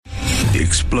The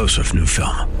explosive new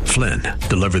film, Flynn,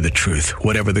 deliver the truth,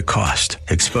 whatever the cost,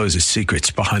 exposes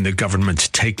secrets behind the government's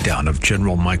takedown of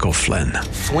General Michael Flynn.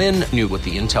 Flynn knew what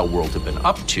the intel world had been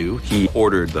up to. He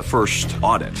ordered the first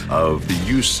audit of the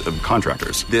use of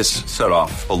contractors. This set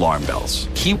off alarm bells.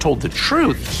 He told the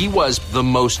truth. He was the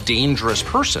most dangerous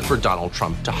person for Donald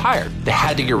Trump to hire. They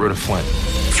had to get rid of Flynn.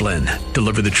 Flynn,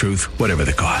 deliver the truth, whatever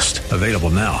the cost. Available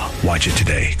now. Watch it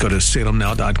today. Go to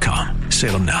salemnow.com.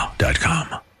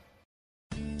 salemnow.com.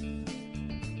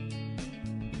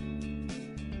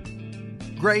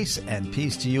 Grace and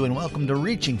peace to you, and welcome to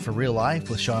Reaching for Real Life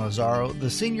with Sean Azzaro, the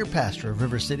senior pastor of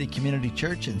River City Community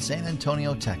Church in San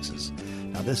Antonio, Texas.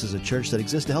 Now, this is a church that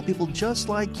exists to help people just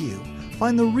like you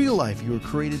find the real life you were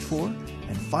created for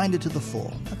and find it to the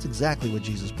full. That's exactly what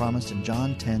Jesus promised in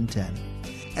John 10:10.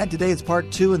 And today it's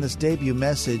part 2 in this debut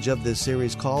message of this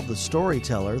series called The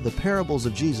Storyteller, the parables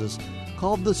of Jesus,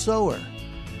 called The Sower.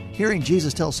 Hearing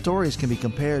Jesus tell stories can be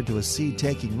compared to a seed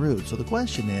taking root. So the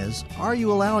question is, are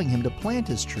you allowing him to plant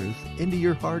his truth into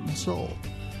your heart and soul?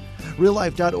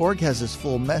 RealLife.org has this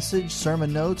full message,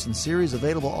 sermon notes, and series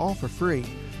available all for free.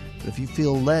 But if you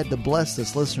feel led to bless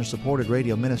this listener-supported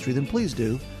radio ministry, then please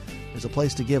do. There's a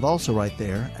place to give also right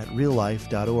there at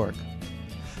RealLife.org.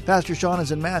 Pastor Sean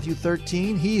is in Matthew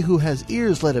 13. He who has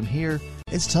ears, let him hear.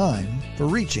 It's time for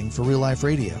Reaching for Real Life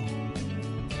Radio.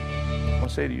 I want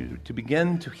to say to you, to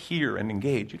begin to hear and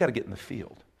engage, you got to get in the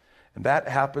field. And that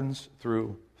happens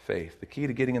through faith. The key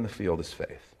to getting in the field is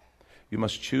faith. You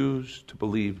must choose to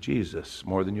believe Jesus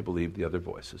more than you believe the other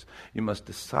voices. You must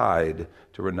decide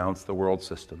to renounce the world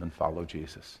system and follow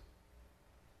Jesus.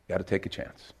 You got to take a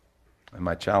chance. And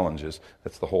my challenge is,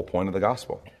 that's the whole point of the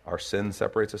gospel. Our sin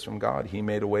separates us from God. He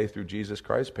made a way through Jesus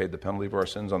Christ, paid the penalty for our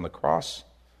sins on the cross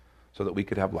so that we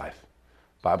could have life.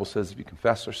 The Bible says if you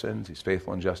confess our sins, he's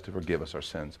faithful and just to forgive us our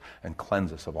sins and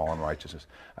cleanse us of all unrighteousness.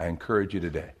 I encourage you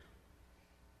today,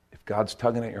 if God's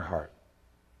tugging at your heart,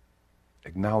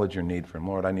 acknowledge your need for him.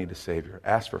 Lord, I need a Savior.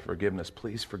 Ask for forgiveness.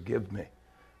 Please forgive me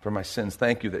for my sins.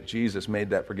 Thank you that Jesus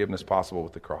made that forgiveness possible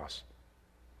with the cross.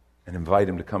 And invite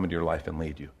him to come into your life and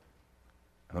lead you.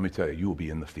 And let me tell you, you will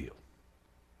be in the field.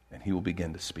 And he will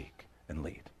begin to speak and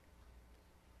lead.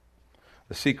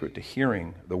 The secret to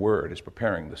hearing the word is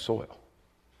preparing the soil.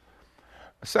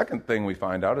 The second thing we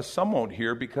find out is some won't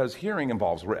hear because hearing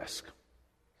involves risk.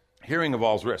 Hearing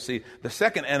involves risk. See, the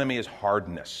second enemy is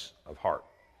hardness of heart.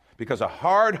 Because a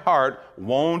hard heart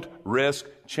won't risk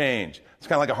change. It's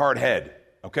kind of like a hard head,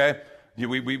 okay?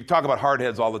 We talk about hard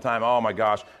heads all the time. Oh my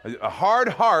gosh. A hard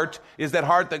heart is that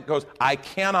heart that goes, I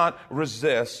cannot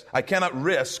resist, I cannot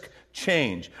risk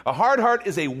change. A hard heart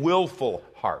is a willful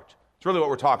heart. It's really what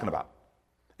we're talking about.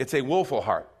 It's a willful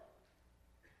heart.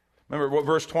 Remember what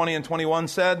verse 20 and 21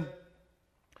 said?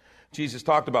 Jesus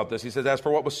talked about this. He says, as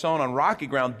for what was sown on rocky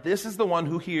ground, this is the one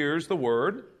who hears the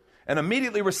word and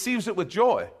immediately receives it with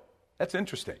joy. That's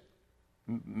interesting.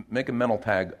 Make a mental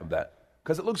tag of that.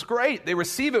 Because it looks great. They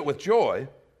receive it with joy,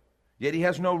 yet he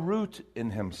has no root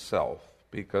in himself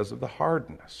because of the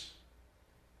hardness.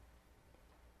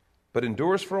 But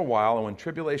endures for a while, and when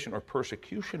tribulation or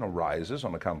persecution arises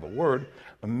on account of the word,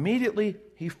 immediately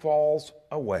he falls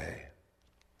away.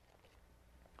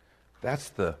 That's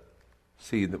the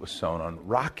seed that was sown on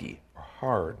rocky or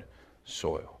hard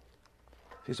soil.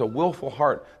 It's a willful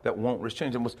heart that won't risk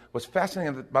change. And what's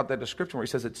fascinating about that description where he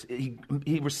says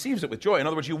he receives it with joy. In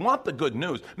other words, you want the good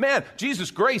news. Man, Jesus'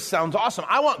 grace sounds awesome.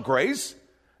 I want grace.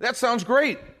 That sounds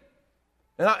great.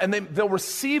 And they'll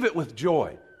receive it with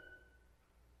joy.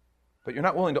 But you're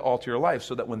not willing to alter your life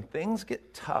so that when things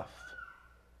get tough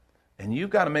and you've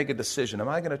got to make a decision, am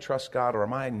I going to trust God or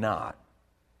am I not?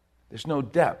 There's no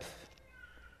depth.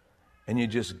 And you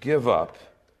just give up.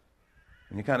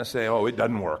 And you kind of say, oh, it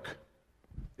doesn't work.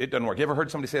 It doesn't work. You ever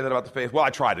heard somebody say that about the faith? Well,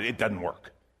 I tried it. It doesn't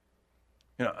work.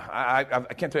 You know, I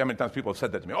can't tell you how many times people have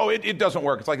said that to me. Oh, it doesn't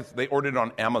work. It's like they ordered it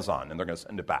on Amazon and they're going to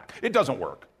send it back. It doesn't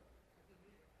work.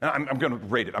 And I'm going to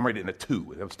rate it. I'm rating it a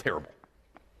 2. That was terrible.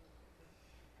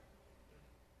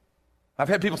 I've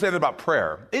had people say that about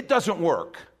prayer. It doesn't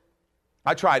work.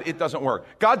 I tried. It doesn't work.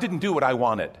 God didn't do what I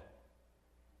wanted.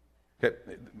 Okay.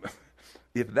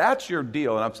 If that's your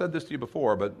deal, and I've said this to you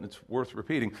before, but it's worth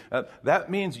repeating,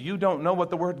 that means you don't know what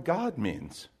the word God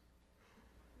means.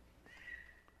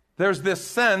 There's this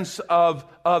sense of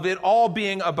it all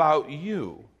being about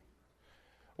you.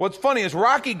 What's funny is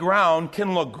rocky ground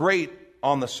can look great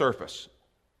on the surface.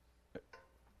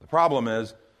 The problem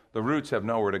is the roots have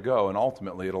nowhere to go, and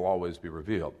ultimately it'll always be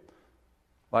revealed.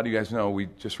 A lot of you guys know we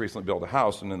just recently built a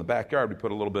house, and in the backyard we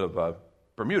put a little bit of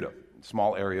Bermuda,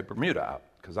 small area of Bermuda out.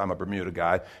 Because I'm a Bermuda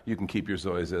guy, you can keep your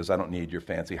zoysias. I don't need your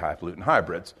fancy highfalutin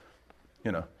hybrids.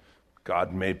 You know,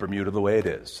 God made Bermuda the way it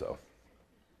is,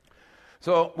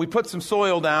 So we put some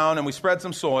soil down and we spread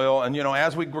some soil, and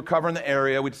as we were covering the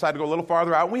area, we decided to go a little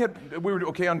farther out. We were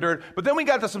okay on dirt, but then we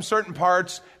got to some certain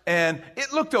parts and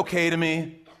it looked okay to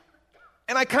me.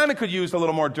 And I kind of could use a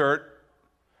little more dirt,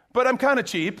 but I'm kind of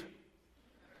cheap.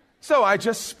 So I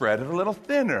just spread it a little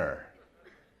thinner.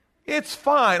 It's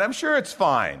fine. I'm sure it's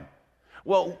fine.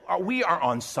 Well, we are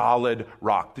on solid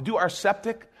rock. To do our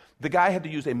septic, the guy had to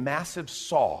use a massive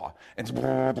saw,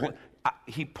 and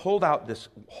he pulled out this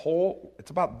hole.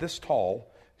 It's about this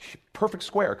tall, perfect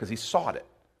square, because he sawed it.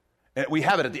 And we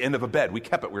have it at the end of a bed. We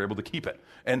kept it. We were able to keep it.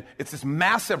 And it's this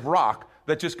massive rock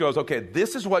that just goes, okay,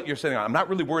 this is what you're sitting on. I'm not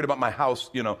really worried about my house,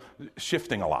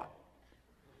 shifting a lot.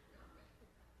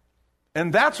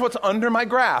 And that's what's under my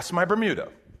grass, my Bermuda.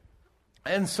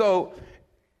 And so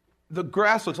the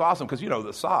grass looks awesome because,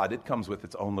 the sod, it comes with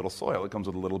its own little soil. It comes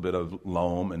with a little bit of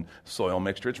loam and soil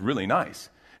mixture. It's really nice.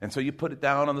 And so you put it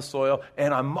down on the soil,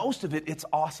 and on most of it, it's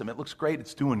awesome. It looks great.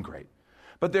 It's doing great.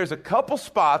 But there's a couple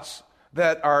spots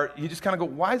that you just kind of go,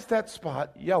 why is that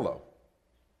spot yellow?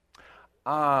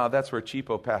 That's where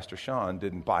cheapo Pastor Sean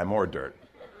didn't buy more dirt.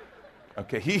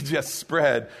 Okay, he just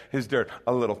spread his dirt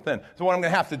a little thin. So what I'm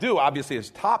going to have to do, obviously, is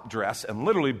top dress and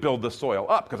literally build the soil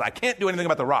up because I can't do anything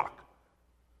about the rock.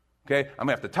 Okay, I'm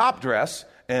going to have to top dress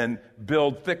and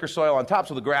build thicker soil on top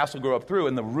so the grass will grow up through,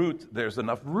 and there's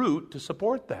enough root to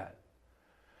support that.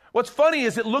 What's funny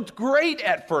is it looked great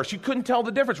at first. You couldn't tell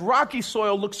the difference. Rocky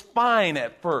soil looks fine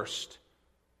at first.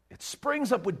 It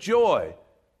springs up with joy.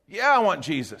 Yeah, I want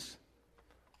Jesus.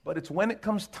 But it's when it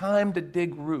comes time to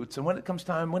dig roots, and when it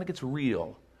gets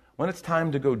real, when it's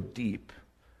time to go deep,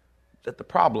 that the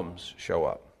problems show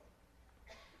up.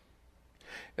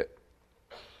 It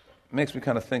makes me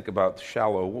kind of think about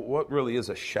shallow. What really is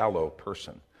a shallow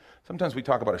person? Sometimes we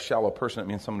talk about a shallow person, it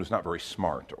means someone who's not very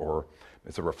smart, or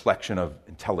it's a reflection of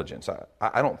intelligence.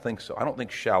 I don't think so. I don't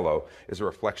think shallow is a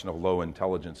reflection of low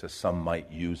intelligence, as some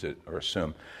might use it or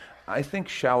assume. I think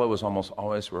shallow is almost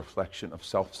always a reflection of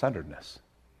self-centeredness.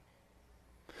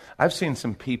 I've seen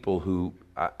some people who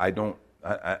I don't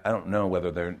know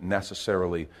whether they're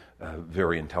necessarily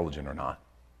very intelligent or not.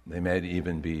 They may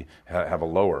even have a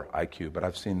lower IQ, but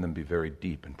I've seen them be very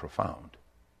deep and profound.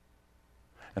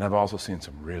 And I've also seen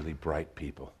some really bright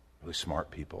people, really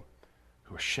smart people,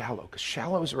 who are shallow, because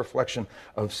shallow is a reflection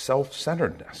of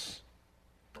self-centeredness.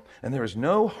 And there is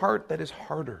no heart that is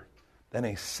harder than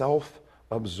a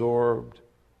self-absorbed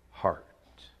heart.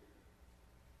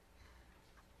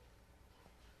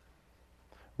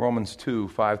 Romans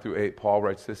 2, 5-8, Paul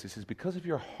writes this. He says, because of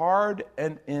your hard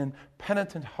and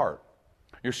impenitent heart,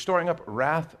 you're storing up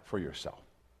wrath for yourself.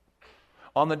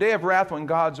 On the day of wrath, when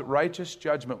God's righteous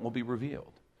judgment will be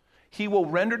revealed, he will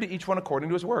render to each one according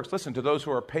to his works. Listen, to those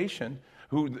who are patient,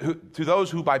 to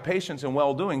those who by patience and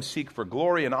well-doing seek for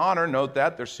glory and honor, note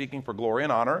that they're seeking for glory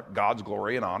and honor, God's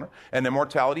glory and honor, and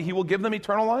immortality, he will give them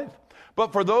eternal life.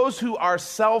 But for those who are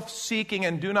self-seeking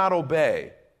and do not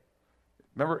obey,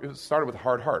 remember, it started with a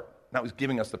hard heart. Now he's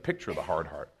giving us the picture of the hard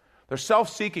heart. They're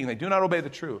self-seeking. They do not obey the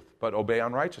truth, but obey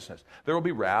unrighteousness. There will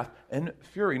be wrath and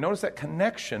fury. Notice that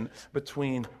connection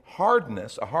between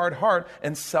hardness, a hard heart,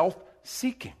 and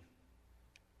self-seeking.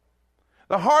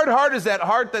 The hard heart is that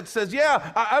heart that says,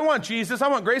 yeah, I want Jesus, I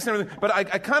want grace and everything, but I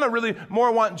kind of really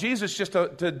more want Jesus just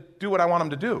to do what I want him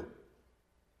to do.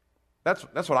 That's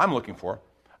what I'm looking for.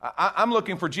 I'm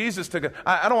looking for Jesus to,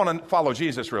 I don't want to follow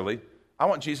Jesus really. I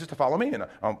want Jesus to follow me. And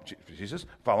Jesus,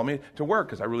 follow me to work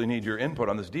because I really need your input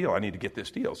on this deal. I need to get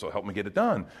this deal, so help me get it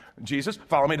done. Jesus,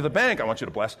 follow me to the bank. I want you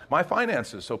to bless my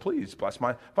finances, so please bless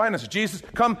my finances. Jesus,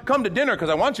 come to dinner because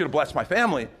I want you to bless my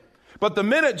family. But the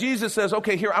minute Jesus says,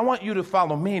 okay, here, I want you to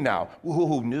follow me now.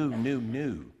 Ooh,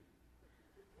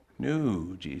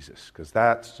 new Jesus, because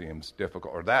that seems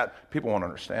difficult, or that, people won't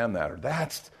understand that, or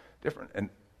that's different. And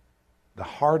the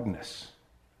hardness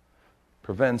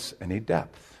prevents any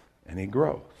depth, any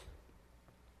growth.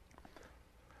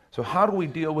 So how do we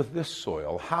deal with this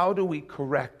soil? How do we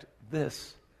correct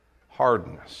this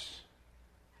hardness?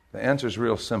 The answer is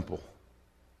real simple.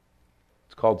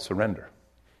 It's called surrender.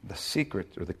 The secret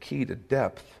or the key to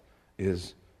depth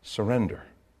is surrender.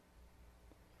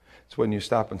 It's when you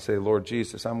stop and say, Lord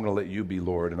Jesus, I'm going to let you be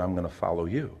Lord and I'm going to follow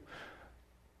you.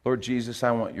 Lord Jesus,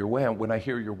 I want your way. When I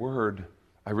hear your word,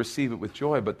 I receive it with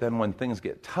joy, but then when things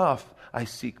get tough, I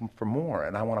seek for more,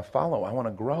 and I want to follow, I want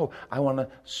to grow, I want to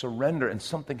surrender, and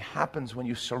something happens when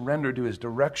you surrender to his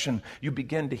direction. You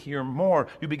begin to hear more.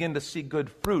 You begin to see good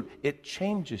fruit. It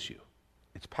changes you.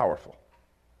 It's powerful.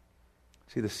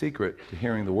 See, the secret to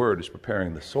hearing the word is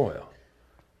preparing the soil.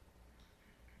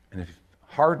 And if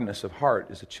hardness of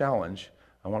heart is a challenge,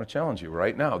 I want to challenge you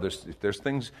right now. If there's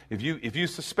things, if you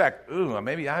suspect,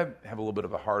 maybe I have a little bit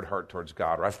of a hard heart towards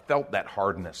God, or I felt that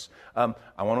hardness, I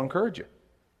want to encourage you.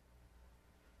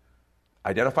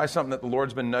 Identify something that the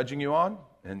Lord's been nudging you on,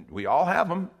 and we all have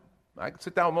them. I can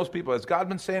sit down with most people. Has God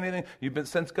been saying anything? You've been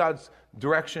sensed God's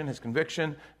direction, His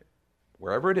conviction,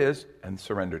 wherever it is, and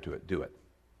surrender to it. Do it.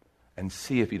 And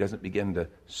see if He doesn't begin to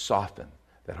soften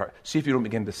that heart. See if you don't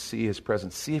begin to see His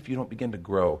presence. See if you don't begin to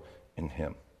grow in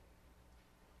Him.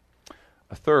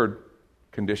 A third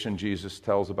condition Jesus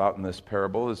tells about in this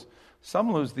parable is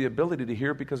some lose the ability to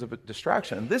hear because of a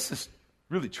distraction. And this is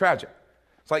really tragic.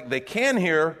 It's like they can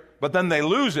hear, but then they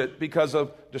lose it because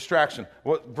of distraction.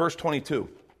 Verse 22.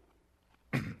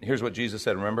 Here's what Jesus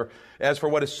said, remember? As for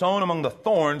what is sown among the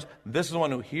thorns, this is the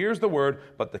one who hears the word,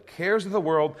 but the cares of the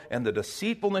world and the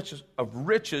deceitfulness of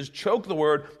riches choke the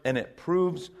word, and it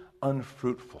proves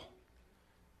unfruitful.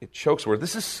 It chokes the word.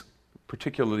 This is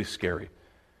particularly scary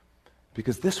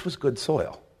because this was good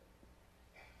soil.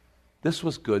 This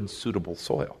was good, suitable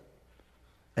soil.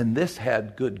 And this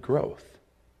had good growth.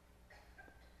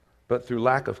 But through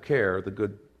lack of care, the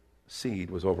good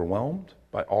seed was overwhelmed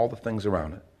by all the things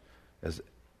around it, as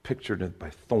pictured by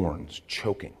thorns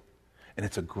choking. And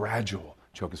it's a gradual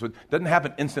choking. So it doesn't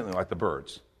happen instantly like the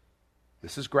birds.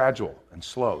 This is gradual and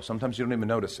slow. Sometimes you don't even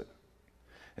notice it.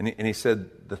 And he said,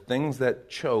 the things that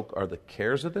choke are the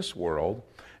cares of this world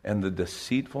and the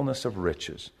deceitfulness of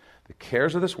riches. The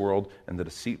cares of this world and the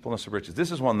deceitfulness of riches.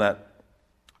 This is one that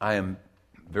I am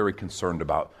very concerned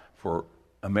about for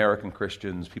American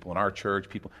Christians, people in our church,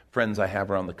 friends I have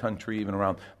around the country, even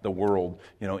around the world,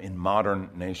 in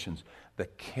modern nations. The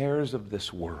cares of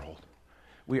this world.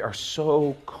 We are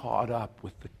so caught up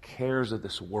with the cares of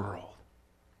this world.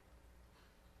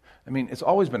 I mean, it's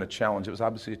always been a challenge. It was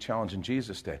obviously a challenge in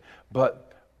Jesus' day.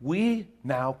 But we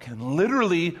now can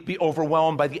literally be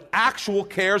overwhelmed by the actual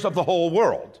cares of the whole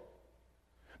world.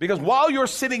 Because while you're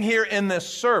sitting here in this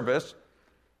service,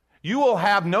 you will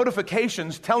have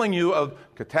notifications telling you of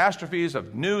catastrophes,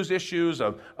 of news issues,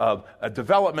 of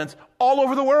developments all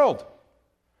over the world.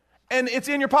 And it's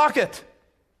in your pocket.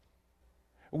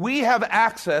 We have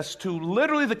access to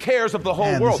literally the cares of the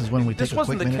whole world. This is when we take a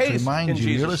quick minute to remind you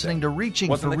you're listening to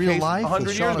Reaching for Real Life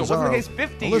with Sean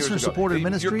Azaro, a listener-supported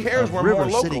ministry of River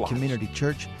City Community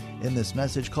Church. In this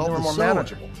message called The Sower,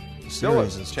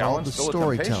 series is called The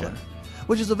Storyteller,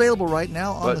 which is available right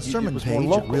now on the sermon page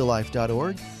at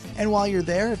reallife.org. And while you're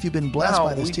there, if you've been blessed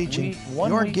by this teaching,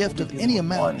 your gift of any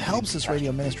amount helps this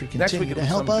radio ministry continue to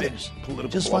help others.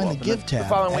 Just find the Give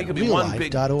tab at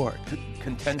reallife.org.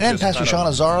 And Pastor Sean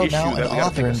Azaro, now an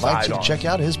author, invites you to check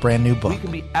out his brand new book. We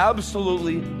can be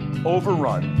absolutely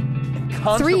overrun.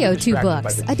 302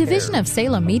 Books, a division of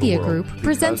Salem Media Group,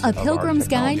 presents A Pilgrim's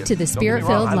Guide to the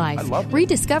Spirit-Filled Life,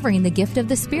 Rediscovering the Gift of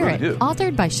the Spirit,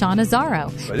 authored by Sean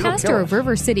Azaro, pastor of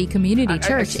River City Community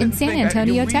Church in San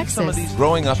Antonio, Texas.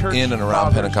 Growing up in and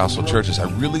around Pentecostal churches, I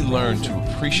really learned to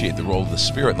appreciate the role of the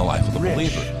Spirit in the life of the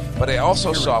believer. But I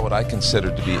also saw what I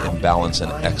considered to be imbalance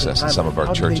and excess in some of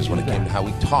our churches when it came to how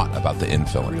we taught about the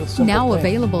infilling. Now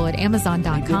available at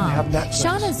Amazon.com,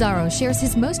 Sean Azaro shares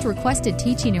his most requested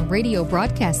teaching and radio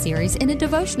broadcast series in a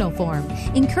devotional form,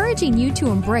 encouraging you to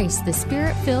embrace the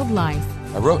Spirit-filled life.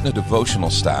 I wrote in a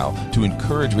devotional style to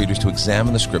encourage readers to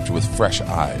examine the Scripture with fresh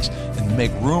eyes and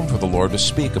make room for the Lord to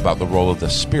speak about the role of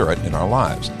the Spirit in our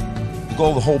lives. The goal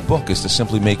of the whole book is to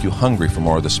simply make you hungry for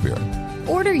more of the Spirit.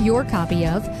 Order your copy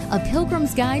of A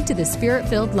Pilgrim's Guide to the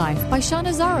Spirit-Filled Life by Sean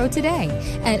Azaro today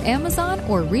at Amazon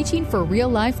or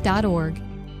reachingforreallife.org.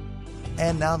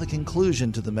 And now the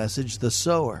conclusion to the message, The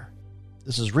Sower.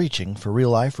 This is Reaching for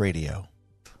Real Life Radio.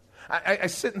 I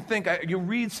sit and think, you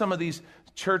read some of these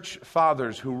church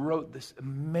fathers who wrote this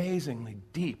amazingly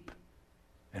deep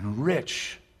and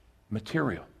rich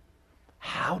material.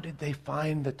 How did they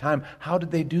find the time? How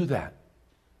did they do that?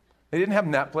 They didn't have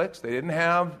Netflix. They didn't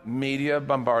have media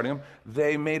bombarding them.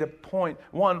 They made a point.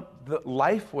 One,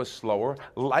 life was slower.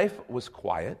 Life was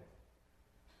quiet.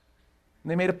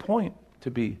 And they made a point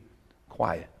to be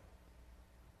quiet.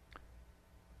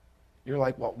 You're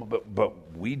like, well,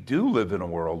 but we do live in a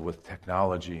world with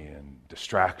technology and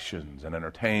distractions and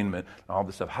entertainment and all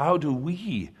this stuff. How do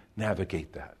we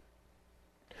navigate that?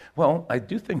 Well, I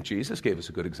do think Jesus gave us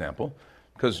a good example,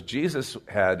 because Jesus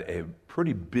had a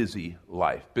pretty busy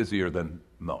life, busier than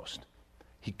most.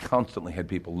 He constantly had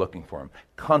people looking for him,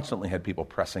 constantly had people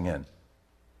pressing in.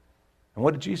 And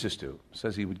what did Jesus do? It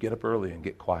says he would get up early and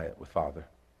get quiet with Father.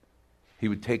 He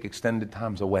would take extended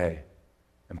times away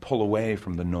and pull away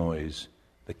from the noise,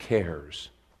 the cares.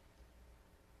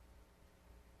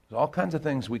 There's all kinds of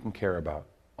things we can care about,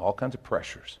 all kinds of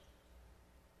pressures.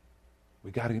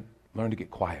 We got to Learn to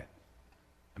get quiet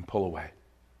and pull away.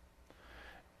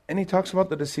 And he talks about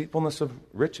the deceitfulness of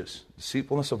riches,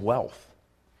 deceitfulness of wealth.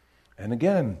 And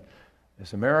again,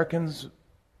 as Americans,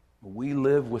 we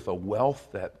live with a wealth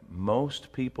that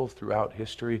most people throughout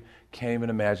history can't even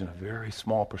imagine. A very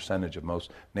small percentage of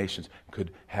most nations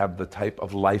could have the type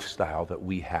of lifestyle that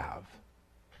we have.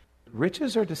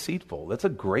 Riches are deceitful. That's a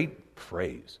great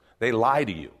phrase. They lie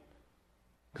to you.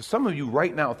 Because some of you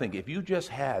right now think if you just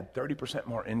had 30%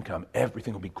 more income,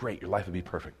 everything would be great. Your life would be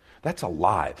perfect. That's a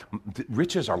lie.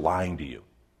 Riches are lying to you.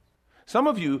 Some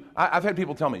of you, I've had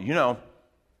people tell me,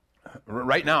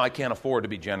 right now I can't afford to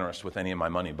be generous with any of my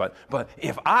money, but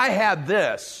if I had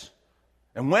this,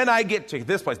 and when I get to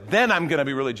this place, then I'm going to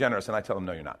be really generous. And I tell them,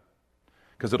 no, you're not.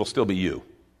 Because it'll still be you.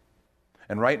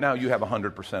 And right now you have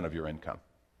 100% of your income.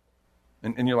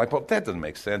 And you're like, well, that doesn't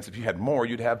make sense. If you had more,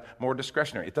 you'd have more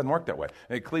discretionary. It doesn't work that way.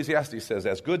 Ecclesiastes says,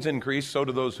 as goods increase, so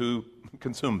do those who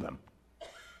consume them.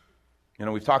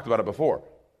 We've talked about it before.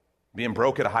 Being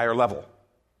broke at a higher level.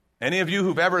 Any of you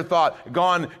who've ever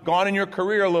gone in your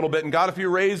career a little bit and got a few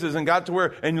raises and got to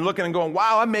where, and you're looking and going,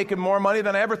 wow, I'm making more money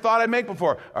than I ever thought I'd make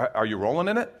before. Are you rolling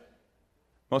in it?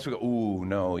 Most people go, ooh,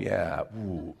 no, yeah,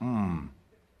 ooh,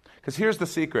 Because here's the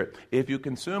secret. If you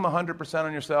consume 100%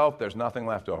 on yourself, there's nothing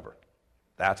left over.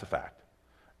 That's a fact.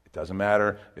 It doesn't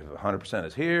matter if 100%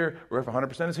 is here or if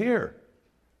 100% is here.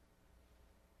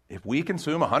 If we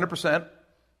consume 100%,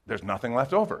 there's nothing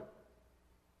left over.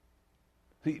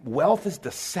 See, wealth is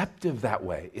deceptive that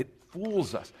way. It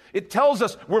fools us. It tells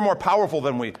us we're more powerful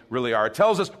than we really are. It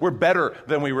tells us we're better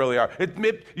than we really are.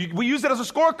 We use it as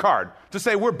a scorecard to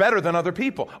say we're better than other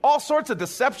people. All sorts of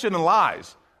deception and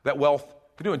lies that wealth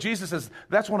can do. And Jesus says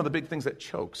that's one of the big things that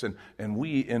chokes. And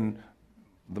we, in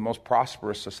the most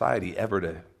prosperous society ever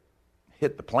to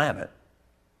hit the planet,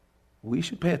 we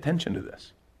should pay attention to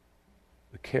this.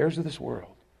 The cares of this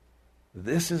world.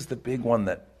 This is the big one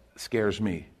that scares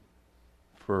me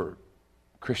for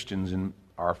Christians in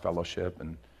our fellowship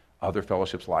and other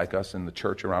fellowships like us in the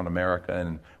church around America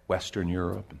and Western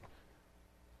Europe.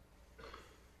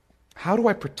 How do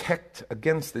I protect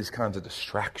against these kinds of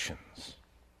distractions?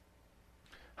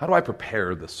 How do I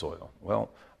prepare the soil?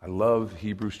 Well, I love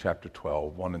Hebrews chapter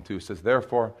 12, 1 and 2. It says,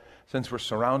 therefore, since we're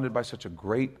surrounded by such a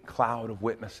great cloud of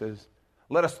witnesses,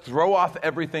 let us throw off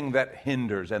everything that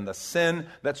hinders and the sin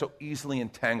that so easily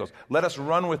entangles. Let us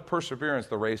run with perseverance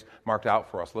the race marked out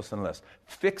for us. Listen to this.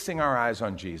 Fixing our eyes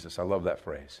on Jesus. I love that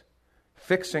phrase.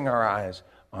 Fixing our eyes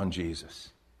on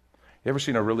Jesus. You ever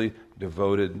seen a really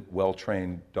devoted,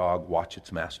 well-trained dog watch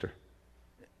its master?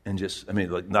 And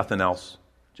like nothing else,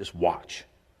 just watch.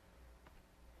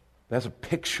 That's a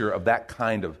picture of that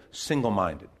kind of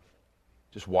single-minded,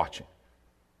 just watching.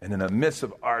 And in the midst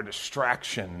of our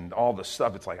distraction and all the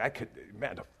stuff, it's like,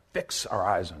 to fix our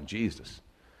eyes on Jesus,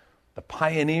 the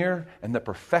pioneer and the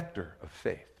perfecter of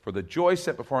faith. For the joy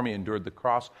set before me endured the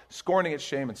cross, scorning its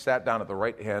shame, and sat down at the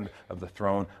right hand of the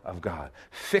throne of God.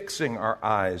 Fixing our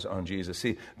eyes on Jesus.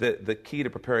 See, the key to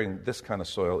preparing this kind of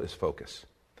soil is focus.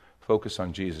 Focus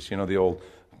on Jesus. The old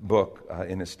book,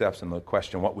 In His Steps, and the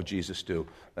question, what would Jesus do?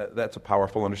 That's a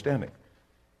powerful understanding.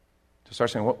 To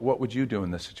start saying, what would you do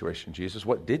in this situation, Jesus?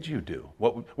 What did you do?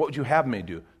 What would you have me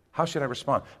do? How should I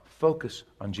respond? Focus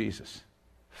on Jesus.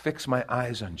 Fix my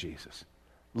eyes on Jesus.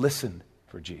 Listen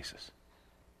for Jesus.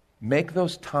 Make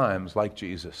those times like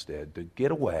Jesus did to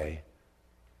get away,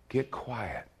 get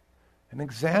quiet, and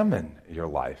examine your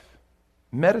life.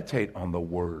 Meditate on the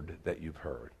word that you've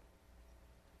heard.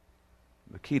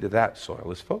 The key to that soil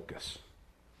is focus.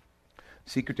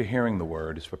 Secret to hearing the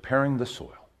word is preparing the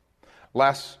soil.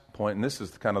 Last point, and this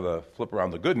is kind of the flip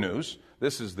around the good news.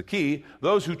 This is the key.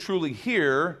 Those who truly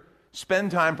hear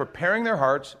spend time preparing their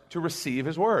hearts to receive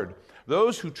his word.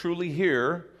 Those who truly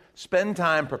hear spend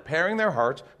time preparing their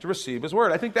hearts to receive his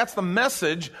word. I think that's the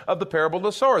message of the parable of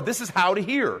the sower. This is how to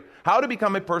hear, how to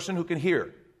become a person who can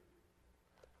hear.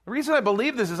 The reason I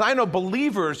believe this is I know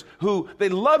believers who, they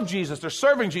love Jesus, they're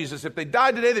serving Jesus. If they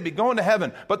died today, they'd be going to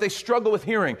heaven, but they struggle with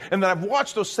hearing. And then I've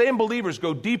watched those same believers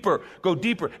go deeper,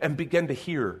 and begin to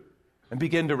hear and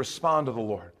begin to respond to the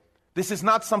Lord. This is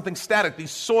not something static.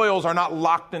 These soils are not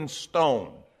locked in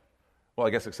stone. Well, I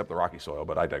guess except the rocky soil,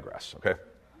 but I digress, okay?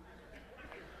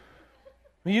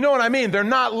 You know what I mean? They're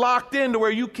not locked into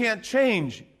where you can't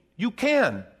change. You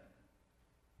can.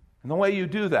 And the way you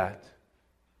do that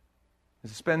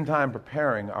is to spend time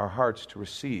preparing our hearts to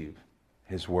receive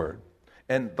his word.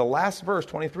 And the last verse,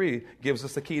 23, gives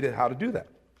us the key to how to do that.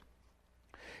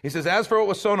 He says, as for what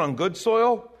was sown on good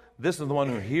soil, this is the one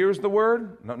who hears the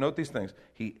word. Note these things.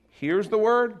 He hears the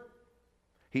word,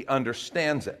 he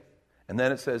understands it. And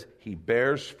then it says, he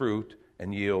bears fruit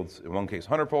and yields, in one case,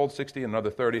 100-fold, 60, and another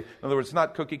 30. In other words, it's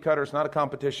not cookie cutter, it's not a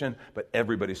competition, but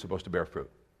everybody's supposed to bear fruit.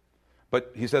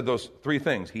 But he said those three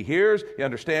things. He hears, he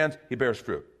understands, he bears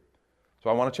fruit. So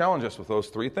I want to challenge us with those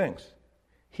three things.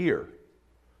 Hear.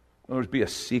 In other words, be a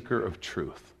seeker of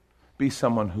truth. Be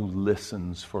someone who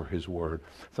listens for his word.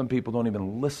 Some people don't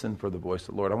even listen for the voice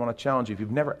of the Lord. I want to challenge you. If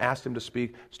you've never asked him to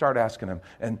speak, start asking him.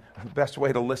 And the best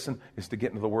way to listen is to get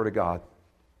into the word of God.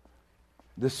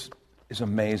 This is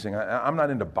amazing. I'm not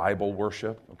into Bible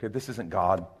worship. Okay, this isn't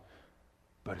God.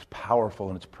 But it's powerful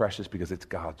and it's precious because it's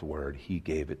God's word. He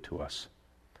gave it to us.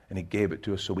 And he gave it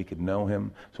to us so we could know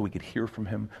him, so we could hear from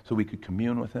him, so we could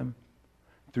commune with him.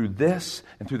 Through this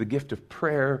and through the gift of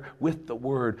prayer with the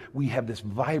word, we have this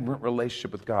vibrant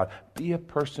relationship with God. Be a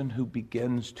person who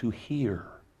begins to hear,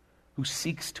 who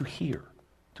seeks to hear,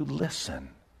 to listen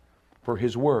for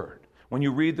his word. When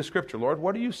you read the scripture, Lord,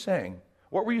 what are you saying?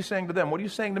 What were you saying to them? What are you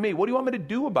saying to me? What do you want me to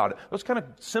do about it? Those kind of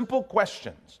simple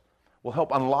questions will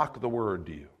help unlock the word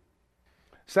to you.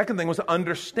 Second thing was to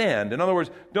understand. In other words,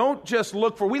 don't just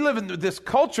look for, we live in this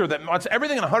culture that wants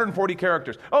everything in 140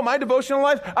 characters. Oh, my devotional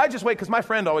life? I just wait because my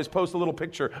friend always posts a little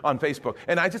picture on Facebook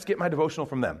and I just get my devotional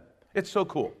from them. It's so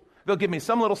cool. They'll give me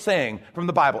some little saying from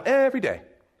the Bible every day.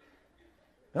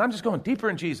 And I'm just going deeper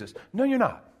in Jesus. No, you're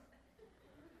not.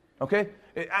 Okay?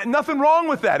 Nothing wrong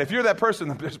with that. If you're that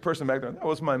person, there's a person back there, that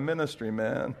was my ministry,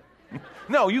 man.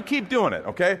 No, you keep doing it,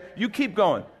 okay? You keep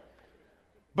going.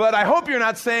 But I hope you're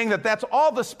not saying that that's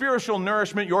all the spiritual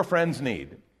nourishment your friends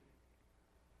need.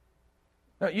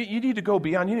 No, you need to go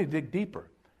beyond. You need to dig deeper.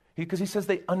 Because he says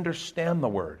they understand the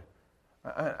word.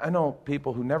 I know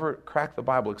people who never crack the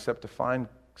Bible except to find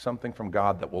something from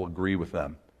God that will agree with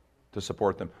them, to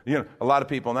support them. You know, a lot of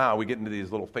people now, we get into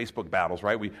these little Facebook battles,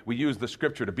 right? We use the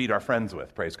scripture to beat our friends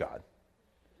with, praise God.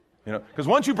 You know, because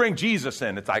once you bring Jesus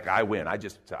in, it's like, I win. I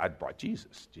brought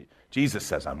Jesus. Jesus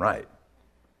says I'm right.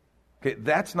 Okay,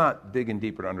 that's not digging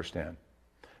deeper to understand.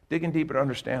 Digging deeper to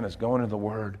understand is going into the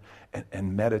Word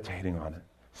and meditating on it,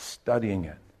 studying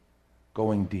it,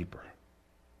 going deeper.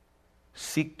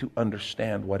 Seek to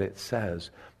understand what it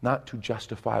says, not to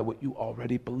justify what you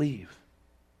already believe.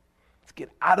 Let's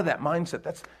get out of that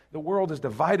mindset. The world is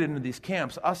divided into these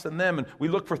camps, us and them, and we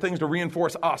look for things to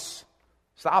reinforce us.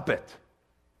 Stop it.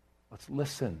 Let's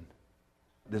listen.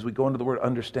 As we go into the Word,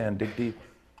 understand, dig deep.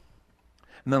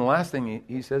 And then the last thing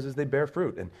he says is they bear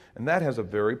fruit. And that has a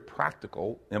very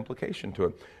practical implication to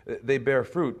it. They bear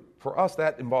fruit. For us,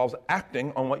 that involves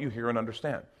acting on what you hear and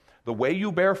understand. The way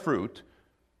you bear fruit,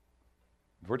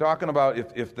 if we're talking about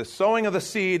if the sowing of the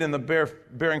seed and the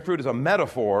bearing fruit is a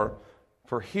metaphor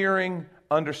for hearing,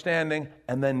 understanding,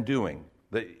 and then doing.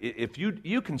 If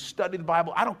you can study the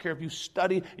Bible, I don't care if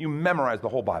you memorize the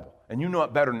whole Bible, and you know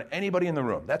it better than anybody in the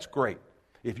room. That's great.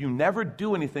 If you never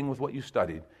do anything with what you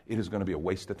studied, it is going to be a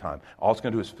waste of time. All it's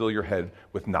going to do is fill your head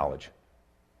with knowledge.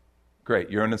 Great,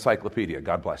 you're an encyclopedia.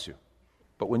 God bless you.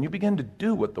 But when you begin to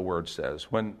do what the Word says,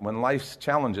 when life's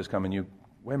challenges come and you,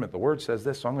 wait a minute, the Word says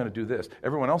this, so I'm going to do this.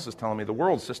 Everyone else is telling me the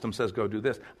world system says go do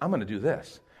this. I'm going to do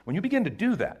this. When you begin to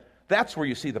do that, that's where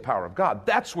you see the power of God.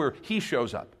 That's where He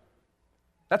shows up.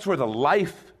 That's where the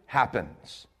life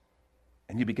happens.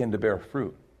 And you begin to bear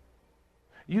fruit.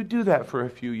 You do that for a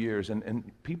few years, and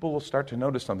people will start to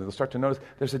notice something. They'll start to notice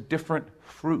there's a different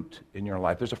fruit in your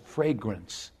life. There's a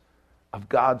fragrance of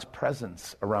God's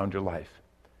presence around your life.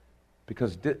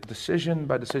 Because decision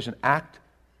by decision, act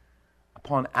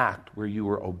upon act, where you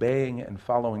are obeying and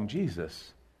following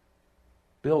Jesus,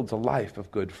 builds a life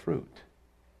of good fruit.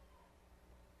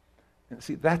 And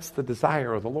see, that's the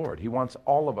desire of the Lord. He wants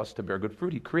all of us to bear good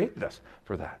fruit. He created us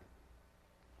for that.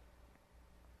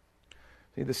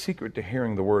 See, the secret to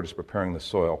hearing the word is preparing the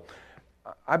soil.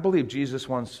 I believe Jesus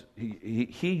once,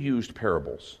 he used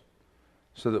parables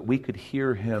so that we could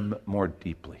hear him more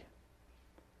deeply,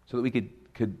 so that we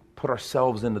could put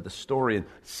ourselves into the story and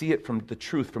see it from the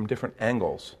truth from different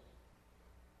angles.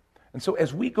 And so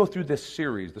as we go through this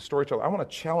series, the Storyteller, I want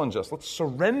to challenge us. Let's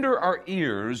surrender our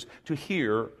ears to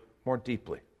hear more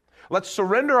deeply. Let's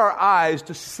surrender our eyes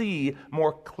to see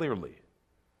more clearly.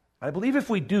 I believe if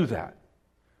we do that,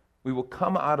 we will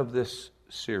come out of this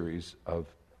series of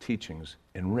teachings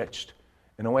enriched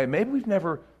in a way maybe we've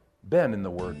never been in the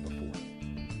Word before.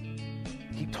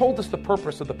 He told us the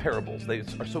purpose of the parables. They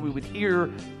are so we would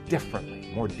hear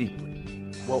differently, more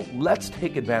deeply. Well, let's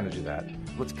take advantage of that.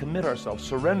 Let's commit ourselves,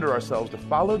 surrender ourselves to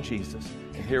follow Jesus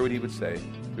and hear what he would say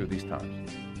through these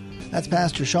times. That's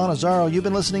Pastor Sean Azzaro. You've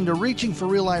been listening to Reaching for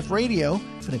Real Life Radio.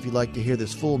 And if you'd like to hear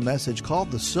this full message called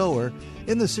The Sower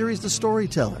in the series The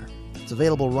Storyteller, it's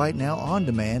available right now on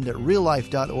demand at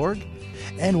reallife.org.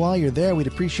 And while you're there, we'd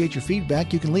appreciate your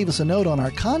feedback. You can leave us a note on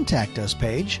our Contact Us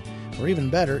page. Or even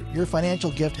better, your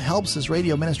financial gift helps this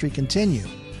radio ministry continue.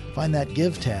 Find that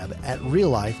Give tab at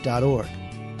reallife.org.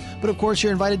 But of course,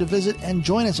 you're invited to visit and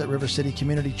join us at River City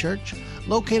Community Church,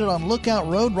 located on Lookout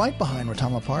Road right behind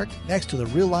Rotama Park, next to the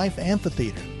Real Life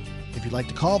Amphitheater. If you'd like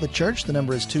to call the church, the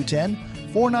number is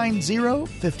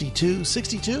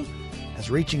 210-490-5262.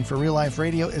 As Reaching for Real Life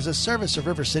Radio is a service of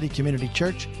River City Community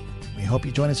Church. We hope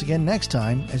you join us again next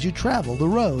time as you travel the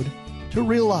road to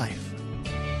real life.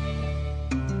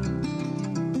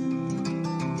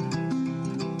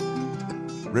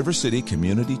 River City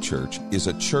Community Church is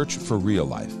a church for real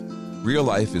life. Real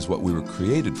life is what we were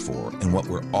created for and what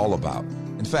we're all about.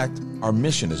 In fact, our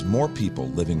mission is more people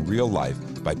living real life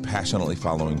by passionately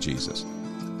following Jesus.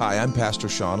 Hi, I'm Pastor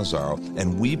Sean Azaro,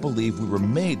 and we believe we were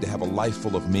made to have a life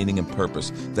full of meaning and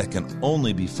purpose that can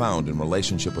only be found in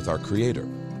relationship with our Creator.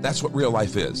 That's what real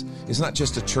life is. It's not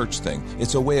just a church thing.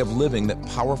 It's a way of living that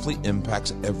powerfully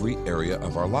impacts every area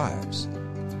of our lives.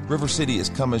 River City is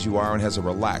come as you are and has a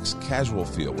relaxed, casual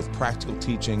feel with practical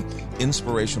teaching,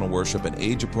 inspirational worship, and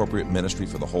age-appropriate ministry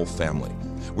for the whole family.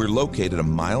 We're located a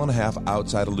mile and a half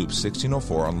outside of Loop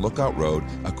 1604 on Lookout Road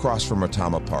across from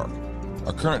Rotama Park.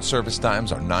 Our current service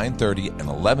times are 9:30 and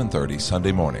 11:30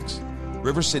 Sunday mornings.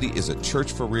 River City is a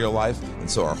church for real life, and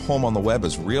so our home on the web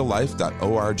is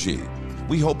reallife.org.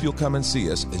 We hope you'll come and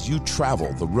see us as you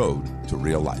travel the road to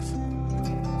real life.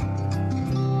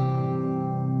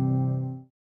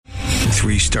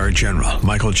 3-star General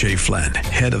Michael J. Flynn,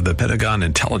 head of the Pentagon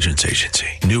Intelligence Agency,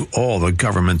 knew all the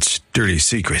government's dirty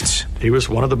secrets. He was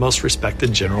one of the most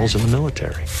respected generals in the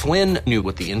military. Flynn knew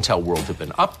what the intel world had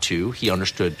been up to. He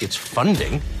understood its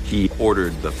funding. He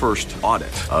ordered the first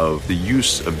audit of the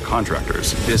use of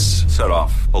contractors. This set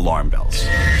off alarm bells.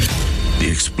 The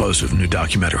explosive new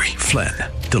documentary, Flynn,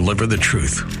 Deliver the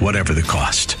Truth, Whatever the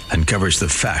Cost, uncovers the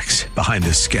facts behind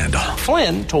this scandal.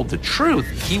 Flynn told the truth.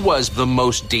 He was the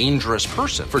most dangerous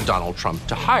person for Donald Trump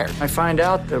to hire. I find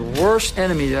out the worst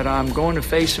enemy that I'm going to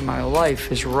face in my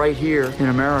life is right here in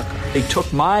America. They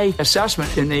took my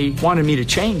assessment and they wanted me to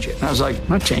change it. And I was like, I'm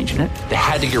not changing it. They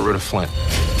had to get rid of Flynn.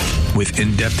 With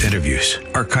in-depth interviews,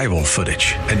 archival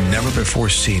footage, and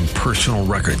never-before-seen personal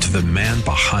records of the man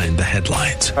behind the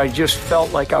headlines. I just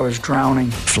felt like I was drowning.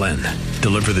 Flynn,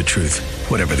 Deliver the Truth,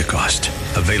 Whatever the Cost.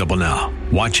 Available now.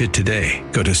 Watch it today.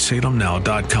 Go to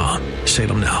salemnow.com.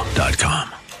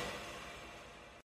 salemnow.com.